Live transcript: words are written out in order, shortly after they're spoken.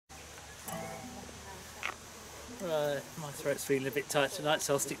Right, my throat's feeling a bit tight tonight,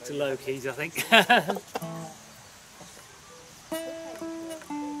 so I'll stick to low keys, I think.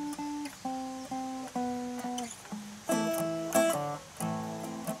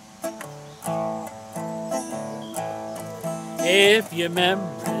 If your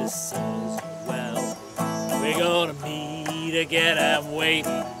memory serves you well, we're gonna meet again, I'm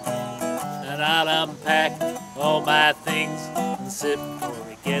waiting, and I'll unpack all my things and sit before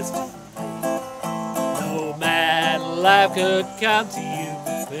it gets too late. No man life could come to you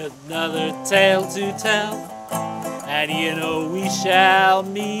with another tale to tell, and you know we shall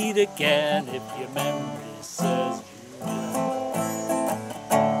meet again if your memory serves you well.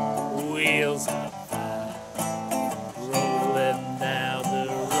 Wheels of fire rolling down the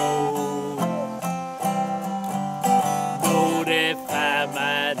road, notify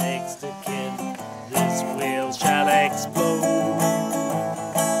my next of kin, this wheel shall explode.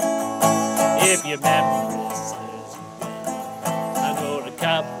 If your memory serves you well, I'm gonna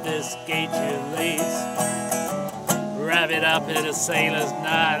confiscate your lace, wrap it up in a sailor's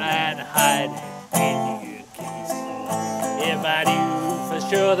knot and hide it in your case. If I knew for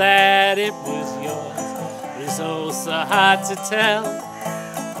sure that it was yours, it's oh so hard to tell,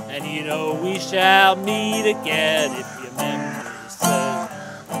 and you know we shall meet again if your memory serves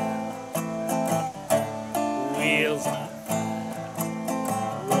you well. Wheels on fire,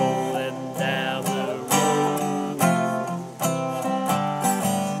 rolling down the road,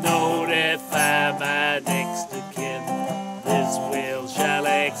 notify my next of kin, this wheel shall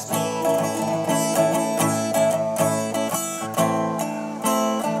explode.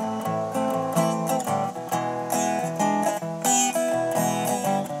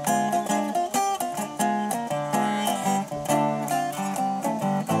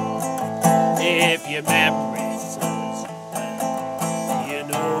 If your memory serves you well, you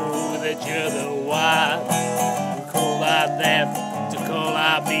know that you're the one who called on them to call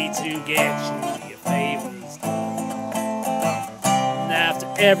on me to get you your favors done. And after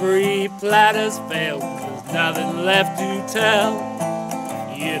every plan has failed, there's nothing left to tell.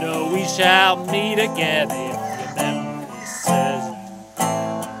 You know we shall meet again if your memory serves you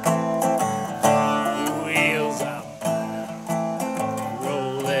well. Wheels on fire,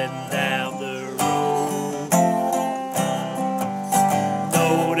 rolling down the road,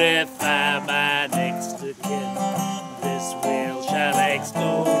 notify my next of kin, this wheel shall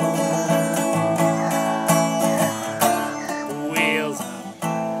explode. Wheels on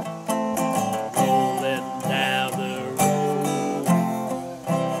fire, rolling down the road,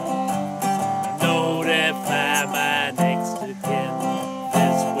 notify my next of kin,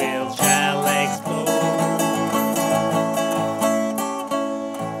 this wheel shall explode.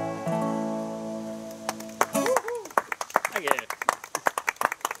 Thank you.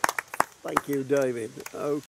 Thank you, David. Okay.